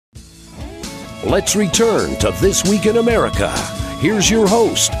Let's return to This Week in America. Here's your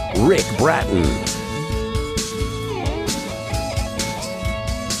host, Rick Bratton.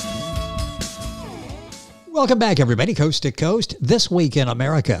 Welcome back, everybody, coast to coast. This Week in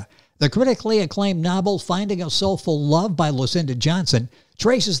America. The critically acclaimed novel Finding a Soulful Love by Lucinda Johnson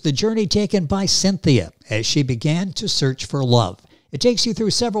traces the journey taken by Cynthia as she began to search for love. It takes you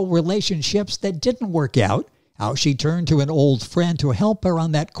through several relationships that didn't work out, how she turned to an old friend to help her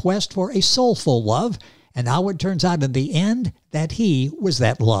on that quest for a soulful love, and how it turns out in the end that he was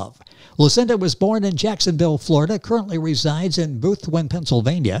that love. Lucinda was born in Jacksonville, Florida, currently resides in Boothwyn,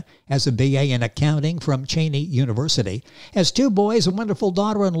 Pennsylvania, has a BA in accounting from Cheney University, has 2 boys, a wonderful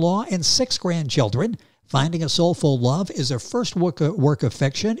daughter-in-law, and 6 grandchildren. Finding a Soulful Love is her first work of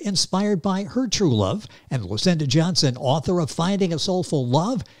fiction inspired by her true love, and Lucinda Johnson, author of Finding a Soulful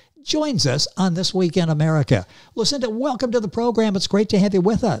Love, joins us on This Week in America. Lucinda, welcome to the program. It's great to have you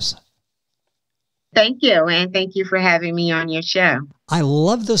with us. Thank you, and thank you for having me on your show. I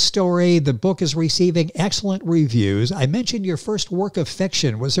love the story. The book is receiving excellent reviews. I mentioned your first work of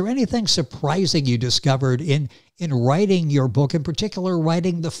fiction. Was there anything surprising you discovered in writing your book, in particular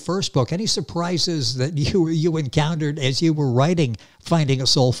writing the first book? Any surprises that you encountered as you were writing Finding a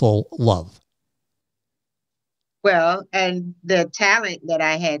Soulful Love? Well, and the talent that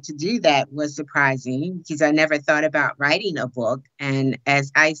I had to do that was surprising because I never thought about writing a book. And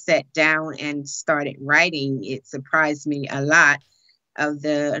as I sat down and started writing, it surprised me a lot of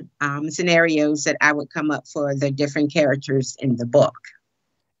the scenarios that I would come up for the different characters in the book.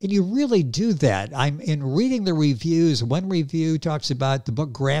 And you really do that. I'm in reading the reviews. One review talks about the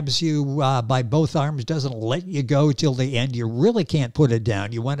book grabs you by both arms, doesn't let you go till the end. You really can't put it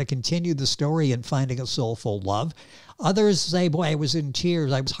down. You want to continue the story in Finding a Soulful Love. Others say, boy, I was in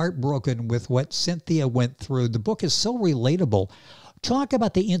tears. I was heartbroken with what Cynthia went through. The book is so relatable. Talk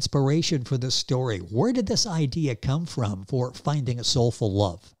about the inspiration for this story. Where did this idea come from for Finding a Soulful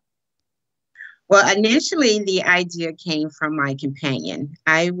Love? Well, initially, the idea came from my companion.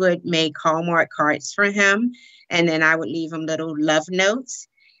 I would make Hallmark cards for him, and then I would leave him little love notes.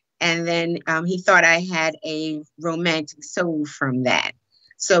 And then he thought I had a romantic soul from that.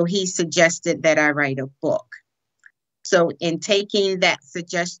 So he suggested that I write a book. So in taking that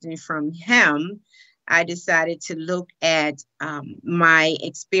suggestion from him, I decided to look at my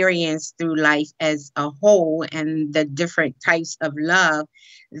experience through life as a whole and the different types of love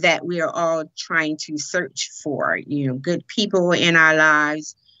that we are all trying to search for. You know, good people in our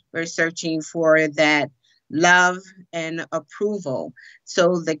lives. We're searching for that love and approval.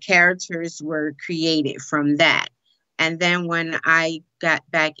 So the characters were created from that. And then when I got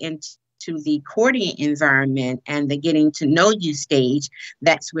back into the courting environment and the getting to know you stage,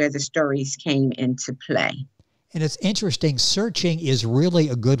 that's where the stories came into play. And it's interesting. Searching is really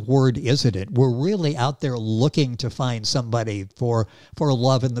a good word, isn't it? We're really out there looking to find somebody for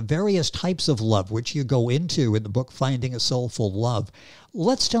love and the various types of love, which you go into in the book, Finding a Soulful Love.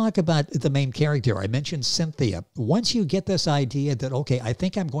 Let's talk about the main character. I mentioned Cynthia. Once you get this idea that, okay, I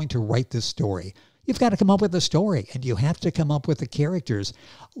think I'm going to write this story, you've got to come up with a story and you have to come up with the characters.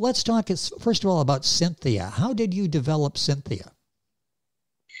 Let's talk, first of all, about Cynthia. How did you develop Cynthia?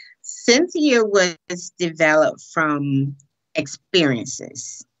 Cynthia was developed from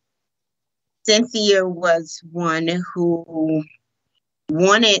experiences. Cynthia was one who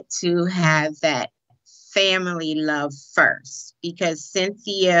wanted to have that family love first because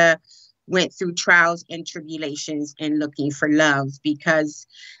Cynthia went through trials and tribulations in looking for love because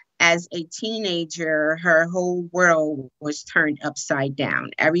as a teenager, her whole world was turned upside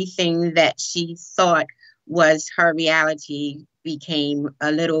down. Everything that she thought was her reality became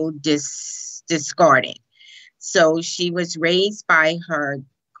a little discarded. So she was raised by her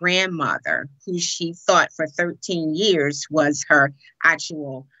grandmother, who she thought for 13 years was her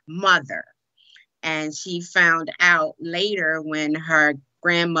actual mother. And she found out later when her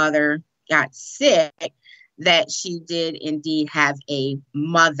grandmother got sick that she did indeed have a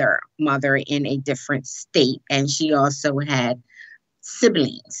mother in a different state. And she also had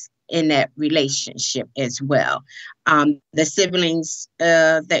siblings in that relationship as well. The siblings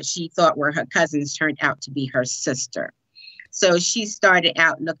that she thought were her cousins turned out to be her sister. So she started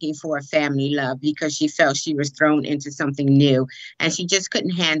out looking for a family love because she felt she was thrown into something new and she just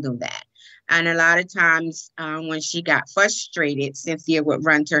couldn't handle that. And a lot of times when she got frustrated, Cynthia would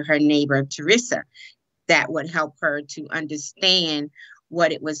run to her neighbor, Teresa. That would help her to understand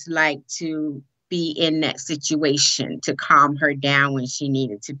what it was like to be in that situation, to calm her down when she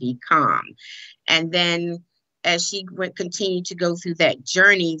needed to be calm. And then as she continued to go through that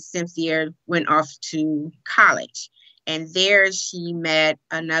journey, Cynthia went off to college And there she met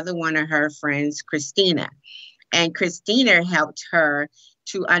another one of her friends, Christina. And Christina helped her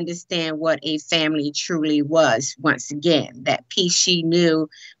to understand what a family truly was. Once again, that peace she knew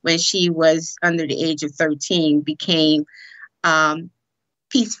when she was under the age of 13 became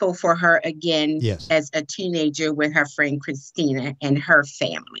peaceful for her again. Yes. As a teenager with her friend Christina and her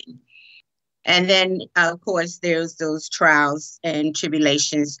family. And then, of course, there's those trials and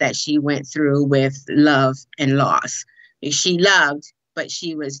tribulations that she went through with love and loss. She loved, but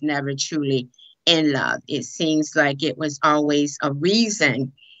she was never truly in love. It seems like it was always a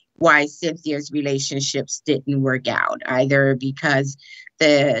reason why Cynthia's relationships didn't work out, either because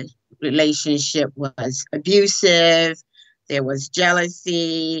the relationship was abusive, there was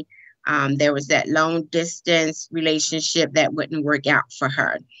jealousy, there was that long distance relationship that wouldn't work out for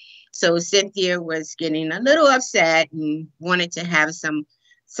her. So Cynthia was getting a little upset and wanted to have some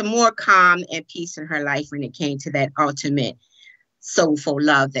more calm and peace in her life when it came to that ultimate soulful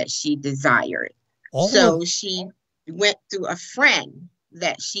love that she desired. So she went to a friend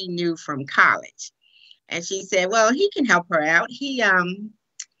that she knew from college. And she said, well, he can help her out. He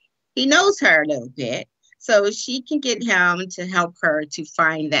knows her a little bit. So she can get him to help her to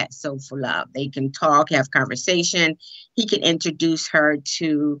find that soulful love. They can talk, have conversation. He can introduce her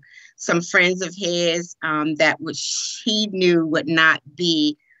to some friends of his that which he knew would not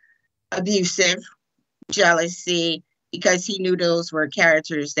be abusive, jealousy, because he knew those were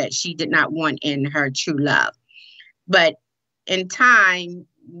characters that she did not want in her true love. But in time,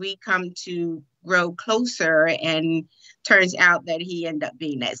 we come to grow closer, and turns out that he ended up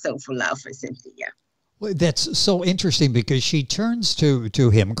being that soulful love for Cynthia. Well, that's so interesting because she turns to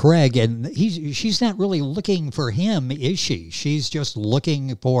him, Craig, and she's not really looking for him, is she? She's just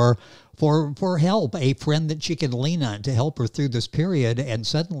looking for help, a friend that she can lean on to help her through this period. And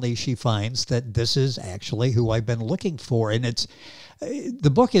suddenly she finds that this is actually who I've been looking for. And the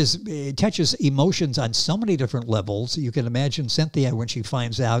book it touches emotions on so many different levels. You can imagine Cynthia when she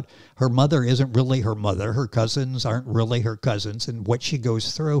finds out her mother isn't really her mother, her cousins aren't really her cousins, and what she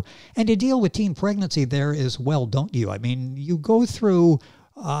goes through. And to deal with teen pregnancy there as well, don't you? I mean, you go through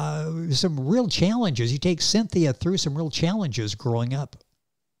some real challenges. You take Cynthia through some real challenges growing up.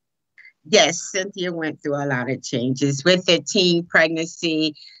 Yes, Cynthia went through a lot of changes with the teen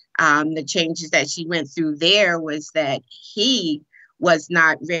pregnancy. The changes that she went through there was that he was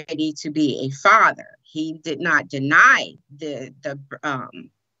not ready to be a father. He did not deny the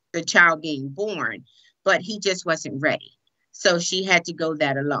child being born, but he just wasn't ready. So she had to go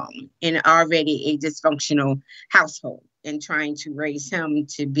that alone in already a dysfunctional household and trying to raise him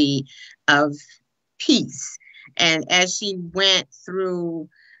to be of peace. And as she went through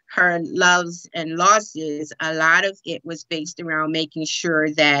her loves and losses, a lot of it was based around making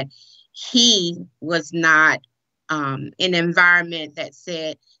sure that he was not in an environment that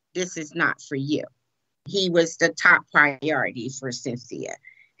said, this is not for you. He was the top priority for Cynthia.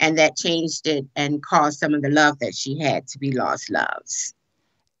 And that changed it and caused some of the love that she had to be lost loves.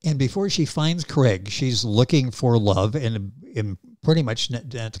 And before she finds Craig, she's looking for love, and pretty much, not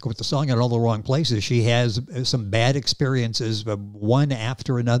to quote the song, in all the wrong places. She has some bad experiences, one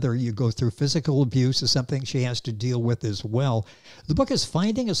after another. You go through physical abuse is something she has to deal with as well. The book is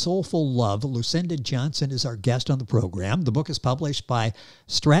Finding a Soulful Love. Lucinda Johnson is our guest on the program. The book is published by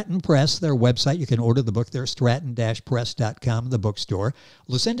Stratton Press, their website. You can order the book there, stratton-press.com, the bookstore.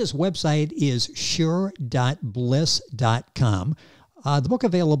 Lucinda's website is sure.bliss.com. The book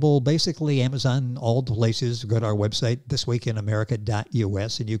available basically Amazon, all the places. Go to our website,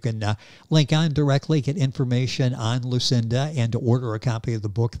 thisweekinamerica.us, and you can link on directly, get information on Lucinda, and to order a copy of the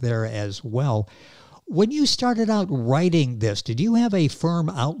book there as well. When you started out writing this, did you have a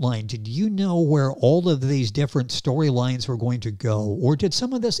firm outline? Did you know where all of these different storylines were going to go? Or did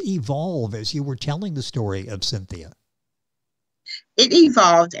some of this evolve as you were telling the story of Cynthia? It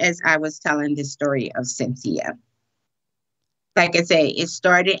evolved as I was telling the story of Cynthia. Like I say, it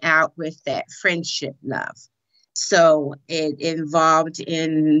started out with that friendship love. So it involved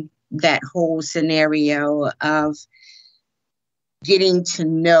in that whole scenario of getting to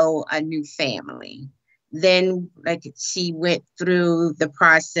know a new family. Then, like, she went through the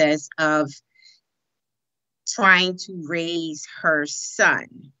process of trying to raise her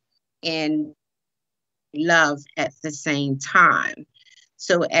son and love at the same time.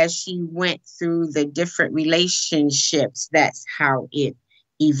 So as she went through the different relationships, that's how it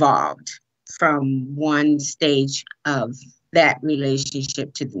evolved from one stage of that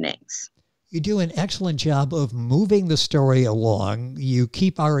relationship to the next. You do an excellent job of moving the story along. You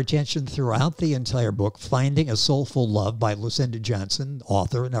keep our attention throughout the entire book, Finding a Soulful Love by Lucinda Johnson,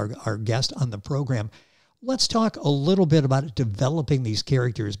 author and our guest on the program. Let's talk a little bit about developing these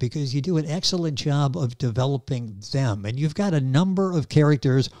characters, because you do an excellent job of developing them. And you've got a number of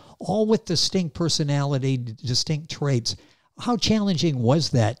characters, all with distinct personality, distinct traits. How challenging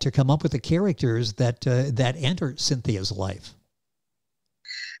was that to come up with the characters that enter Cynthia's life?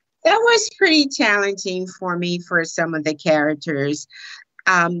 That was pretty challenging for me for some of the characters.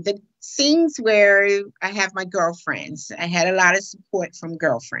 The scenes where I have my girlfriends, I had a lot of support from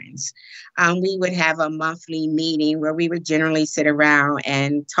girlfriends. We would have a monthly meeting where we would generally sit around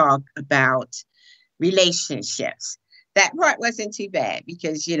and talk about relationships. That part wasn't too bad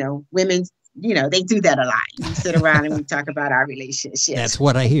because, women, they do that a lot. We sit around and we talk about our relationships. That's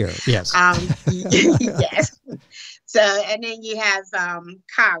what I hear. Yes. Yes. So, and then you have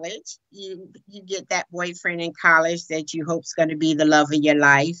college. You get that boyfriend in college that you hope's going to be the love of your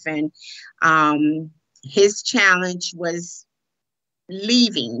life. And his challenge was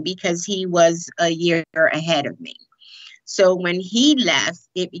leaving because he was a year ahead of me. So when he left,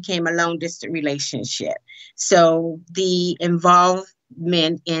 it became a long distance relationship. So the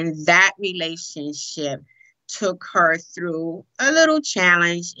involvement in that relationship took her through a little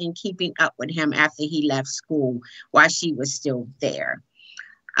challenge in keeping up with him after he left school while she was still there.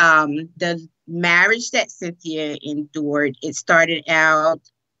 The marriage that Cynthia endured, it started out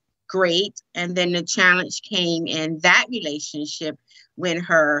great. And then the challenge came in that relationship when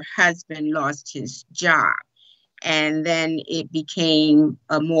her husband lost his job. And then it became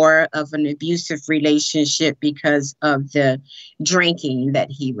a more of an abusive relationship because of the drinking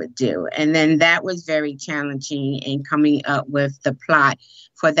that he would do. And then that was very challenging in coming up with the plot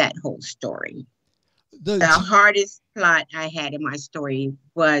for that whole story. The hardest plot I had in my story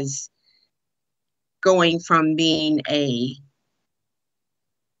was going from being a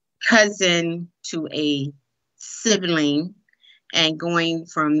cousin to a sibling and going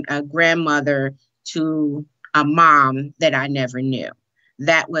from a grandmother to a mom that I never knew.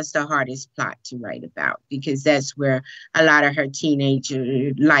 That was the hardest plot to write about because that's where a lot of her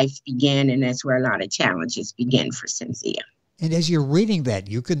teenager life began, and that's where a lot of challenges began for Cynthia. And as you're reading that,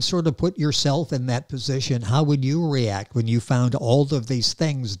 you can sort of put yourself in that position. How would you react when you found all of these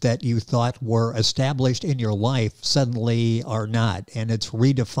things that you thought were established in your life suddenly are not? And it's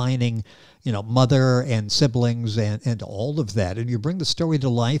redefining, mother and siblings and all of that. And you bring the story to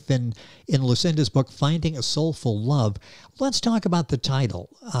life in Lucinda's book, Finding a Soulful Love. Let's talk about the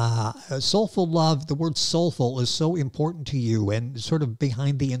title. Soulful Love, the word soulful is so important to you and sort of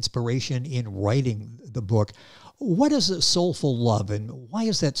behind the inspiration in writing the book. What is a soulful love, and why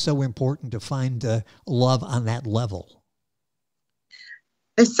is that so important to find love on that level?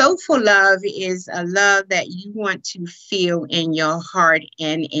 The soulful love is a love that you want to feel in your heart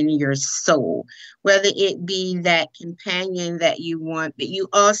and in your soul, whether it be that companion that you want, but you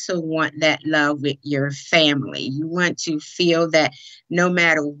also want that love with your family. You want to feel that no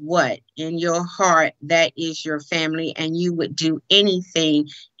matter what, in your heart, that is your family, and you would do anything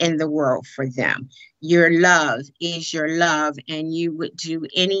in the world for them. Your love is your love, and you would do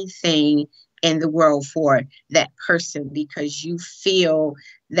anything in the world for that person because you feel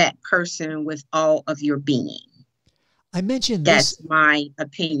that person with all of your being. I mentioned this. That's my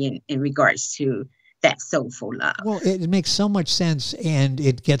opinion in regards to that soulful love. Well, it makes so much sense, and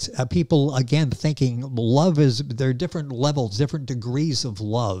it gets people, again, thinking love there are different levels, different degrees of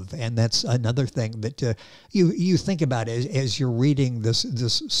love, and that's another thing that you think about as you're reading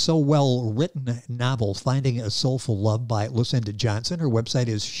this so well-written novel, Finding a Soulful Love by Lucinda Johnson. Her website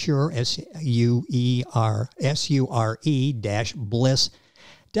is sure, SURE-bliss.com,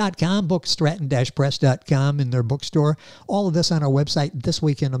 book Stratton-press.com in their bookstore. All of this on our website,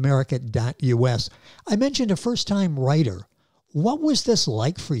 thisweekinamerica.us. I mentioned a first-time writer. What was this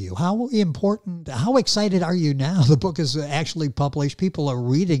like for you? How excited are you now? The book is actually published. People are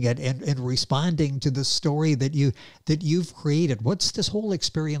reading it and responding to the story that you've created. What's this whole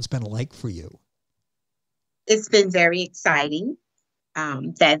experience been like for you? It's been very exciting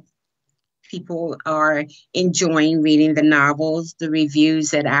that people are enjoying reading the novels, the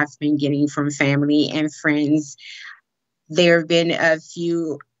reviews that I've been getting from family and friends. There have been a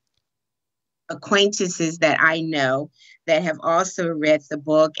few acquaintances that I know that have also read the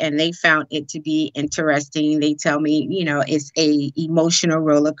book and they found it to be interesting. They tell me, it's a emotional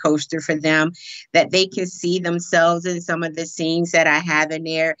roller coaster for them, that they can see themselves in some of the scenes that I have in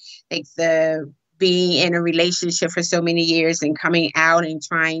there. Like being in a relationship for so many years and coming out and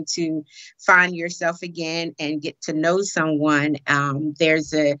trying to find yourself again and get to know someone.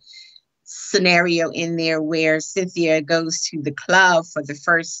 There's a scenario in there where Cynthia goes to the club for the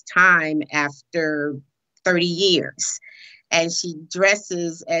first time after 30 years. and she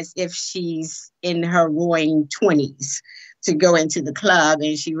dresses as if she's in her roaring 20s to go into the club,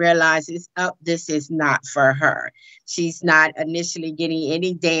 and she realizes, oh, this is not for her. She's not initially getting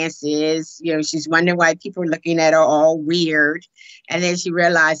any dances. She's wondering why people are looking at her all weird. And then she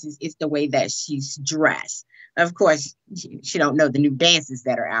realizes it's the way that she's dressed. Of course, she don't know the new dances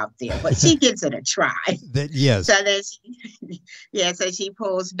that are out there, but she gives it a try. Yes. So then so she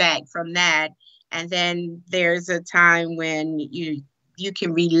pulls back from that. And then there's a time when you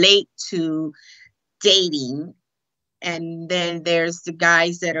can relate to dating. And then there's the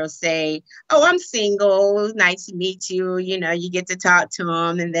guys that'll say, oh, I'm single. Nice to meet you. You get to talk to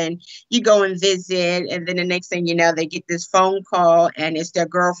them. And then you go and visit. And then the next thing you know, they get this phone call and it's their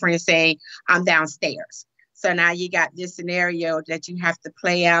girlfriend saying, I'm downstairs. So now you got this scenario that you have to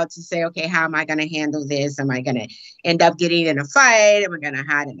play out to say, okay, how am I going to handle this? Am I going to end up getting in a fight? Am I going to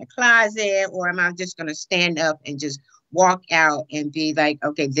hide in the closet? Or am I just going to stand up and just walk out and be like,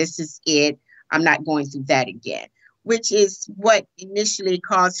 okay, this is it. I'm not going through that again. Which is what initially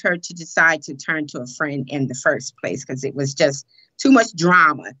caused her to decide to turn to a friend in the first place, because it was just too much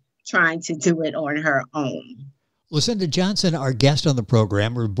drama trying to do it on her own. Lucinda Johnson, our guest on the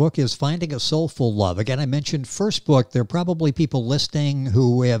program, her book is Finding a Soulful Love. Again, I mentioned first book. There are probably people listening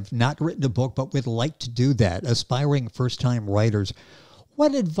who have not written a book but would like to do that, aspiring first-time writers.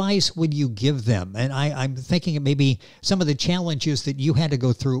 What advice would you give them? And I'm thinking maybe some of the challenges that you had to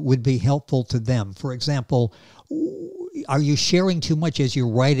go through would be helpful to them. For example, are you sharing too much as you're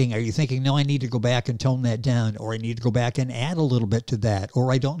writing? Are you thinking, no, I need to go back and tone that down, or I need to go back and add a little bit to that,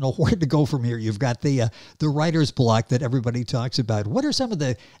 or I don't know where to go from here? You've got the writer's block that everybody talks about. What are some of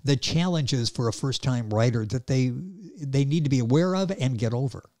the challenges for a first-time writer that they need to be aware of and get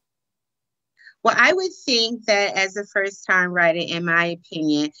over? Well, I would think that as a first-time writer, in my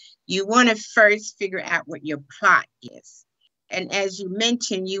opinion, you want to first figure out what your plot is. And as you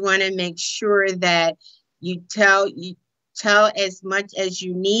mentioned, you want to make sure that you tell as much as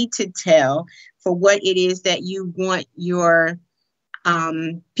you need to tell for what it is that you want your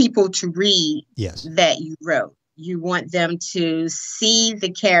people to read. Yes. That you wrote. You want them to see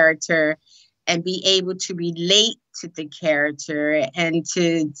the character and be able to relate to the character and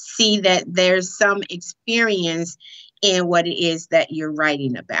to see that there's some experience in what it is that you're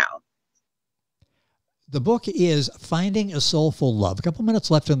writing about. The book is Finding a Soulful Love. A couple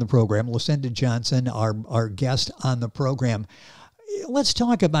minutes left in the program. Lucinda Johnson, our guest on the program. Let's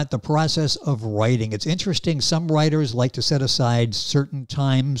talk about the process of writing. It's interesting. Some writers like to set aside certain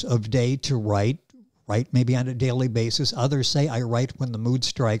times of day to write maybe on a daily basis. Others say, I write when the mood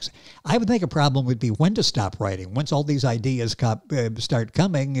strikes. I would think a problem would be when to stop writing. Once all these ideas start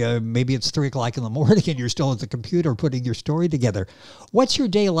coming, maybe it's 3 o'clock in the morning and you're still at the computer putting your story together. What's your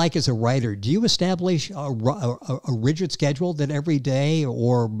day like as a writer? Do you establish a rigid schedule that every day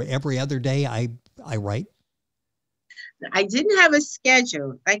or every other day I write? I didn't have a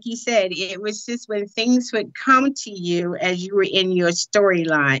schedule. Like you said, it was just when things would come to you as you were in your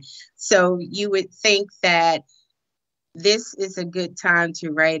storyline. So you would think that this is a good time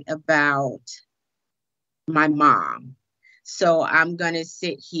to write about my mom. So I'm going to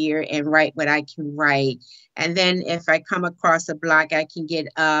sit here and write what I can write. And then if I come across a block, I can get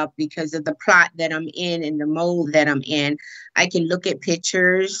up because of the plot that I'm in and the mode that I'm in. I can look at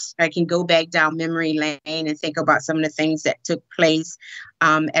pictures. I can go back down memory lane and think about some of the things that took place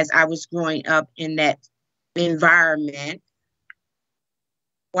as I was growing up in that environment.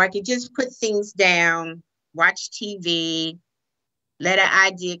 Or I could just put things down, watch TV, let an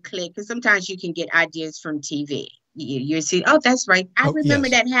idea click. Because sometimes you can get ideas from TV. You see, oh, that's right. I remember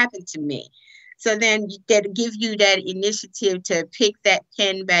that happened to me. So then that give you that initiative to pick that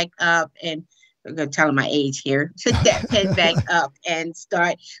pen back up, and I'm going to tell my age here, pick that pen back up and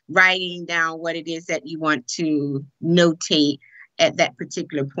start writing down what it is that you want to notate at that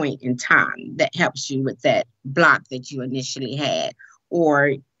particular point in time that helps you with that block that you initially had.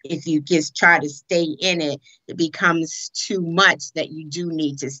 Or if you just try to stay in it, it becomes too much that you do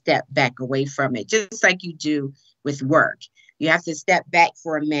need to step back away from it, just like you do with work. You have to step back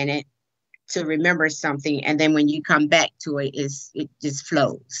for a minute to remember something, and then when you come back to it, it just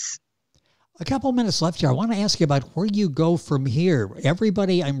flows. A couple minutes left here. I want to ask you about where you go from here.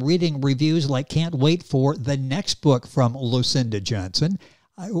 Everybody, I'm reading reviews like can't wait for the next book from Lucinda Johnson.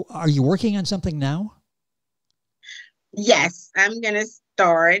 Are you working on something now? Yes, I'm going to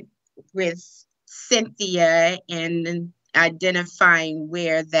start with Cynthia and identifying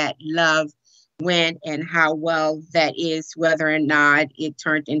where that love went and how well that is, whether or not it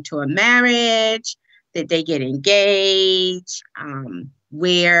turned into a marriage, did they get engaged,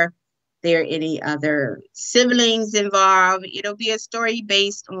 where there any other siblings involved. It'll be a story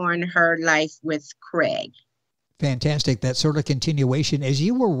based on her life with Craig. Fantastic. That sort of continuation. As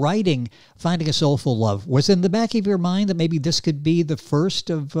you were writing Finding a Soulful Love, was in the back of your mind that maybe this could be the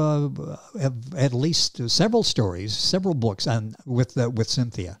first of at least several stories, several books on with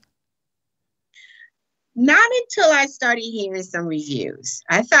Cynthia? Not until I started hearing some reviews.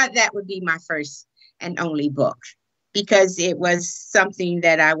 I thought that would be my first and only book, because it was something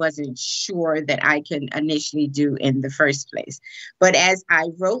that I wasn't sure that I could initially do in the first place. But as I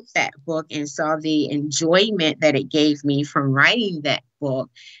wrote that book and saw the enjoyment that it gave me from writing that book,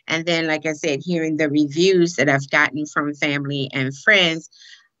 and then, like I said, hearing the reviews that I've gotten from family and friends,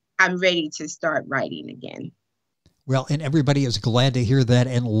 I'm ready to start writing again. Well, and everybody is glad to hear that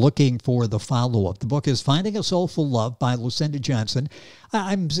and looking for the follow-up. The book is Finding a Soulful Love by Lucinda Johnson.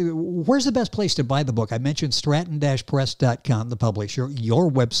 Where's the best place to buy the book? I mentioned stratton-press.com, the publisher. Your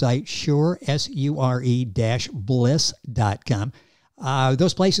website, sure, sure-bliss.com.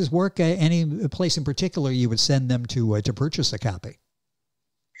 Those places work. Any place in particular you would send them to purchase a copy?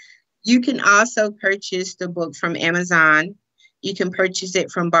 You can also purchase the book from Amazon. You can purchase it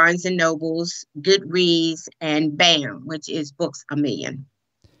from Barnes & Nobles, Goodreads, and BAM, which is Books A Million.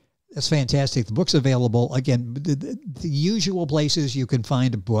 That's fantastic. The book's available. Again, the usual places you can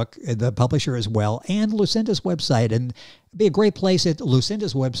find a book, the publisher as well, and Lucinda's website. And it'd be a great place at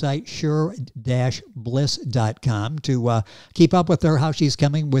Lucinda's website, sure-bliss.com, to keep up with her, how she's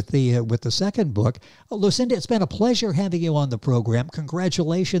coming with the second book. Lucinda, it's been a pleasure having you on the program.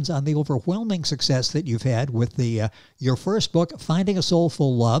 Congratulations on the overwhelming success that you've had with your first book, Finding a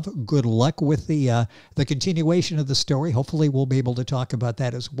Soulful Love. Good luck with the continuation of the story. Hopefully we'll be able to talk about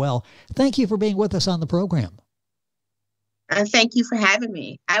that as well. Thank you for being with us on the program. Thank you for having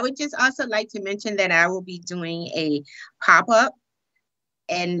me. I would just also like to mention that I will be doing a pop-up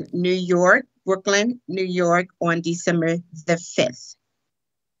in New York, Brooklyn, New York, on December the 5th.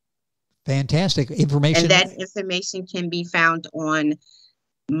 Fantastic information. And that information can be found on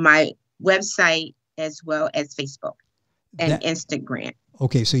my website as well as Facebook and Instagram.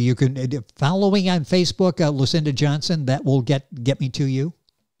 Okay, so you can, following on Facebook, Lucinda Johnson, that will get me to you?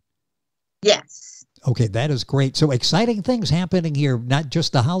 Yes. Okay, that is great. So exciting things happening here. Not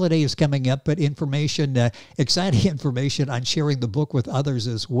just the holidays coming up, but information, exciting information on sharing the book with others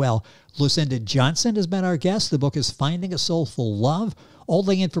as well. Lucinda Johnson has been our guest. The book is Finding a Soulful Love. All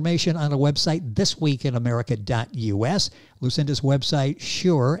the information on our website, thisweekinamerica.us. Lucinda's website,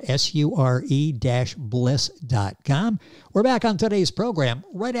 sure, sure-bliss.com. We're back on today's program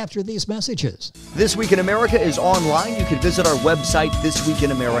right after these messages. This Week in America is online. You can visit our website,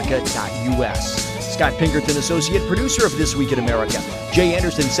 thisweekinamerica.us. Scott Pinkerton, associate producer of This Week in America. Jay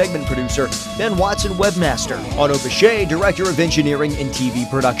Anderson, segment producer. Ben Watson, webmaster. Otto Bechet, director of engineering and TV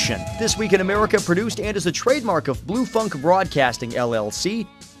production. This Week in America produced and is a trademark of Blue Funk Broadcasting, LLC.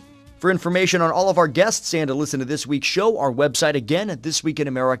 For information on all of our guests and to listen to this week's show, our website again at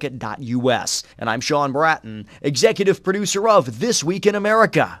thisweekinamerica.us. And I'm Sean Bratton, executive producer of This Week in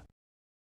America.